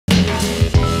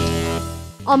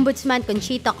Ombudsman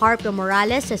Conchita Carpio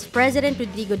Morales says President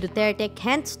Rodrigo Duterte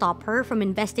can't stop her from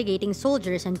investigating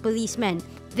soldiers and policemen.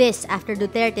 This after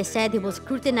Duterte said he will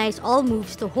scrutinize all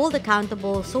moves to hold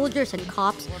accountable soldiers and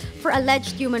cops for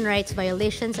alleged human rights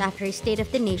violations after his State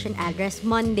of the Nation address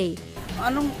Monday.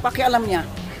 Anong pakialam niya?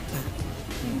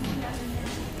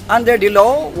 Under the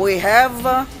law, we have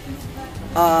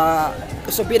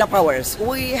subpoena powers.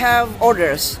 We have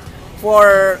orders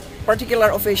for particular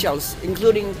officials,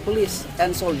 including police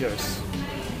and soldiers,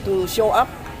 to show up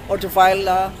or to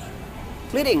file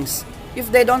pleadings.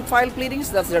 If they don't file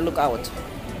pleadings, that's their lookout.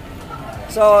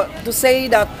 So to say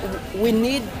that we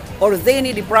need or they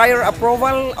need the prior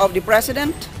approval of the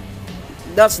president,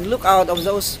 that's the lookout of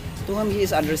those to whom he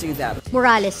is addressing that.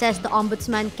 Morales says the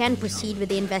ombudsman can proceed with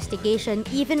the investigation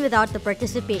even without the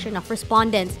participation of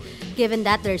respondents, given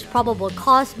that there is probable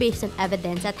cause based on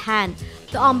evidence at hand.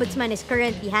 The ombudsman is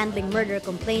currently handling murder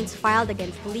complaints filed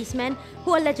against policemen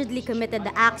who allegedly committed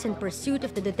the acts in pursuit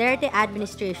of the Duterte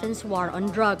administration's war on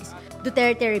drugs.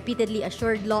 Duterte repeatedly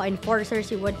assured law enforcers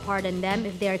he would pardon them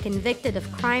if they are convicted of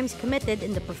crimes committed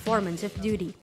in the performance of duty.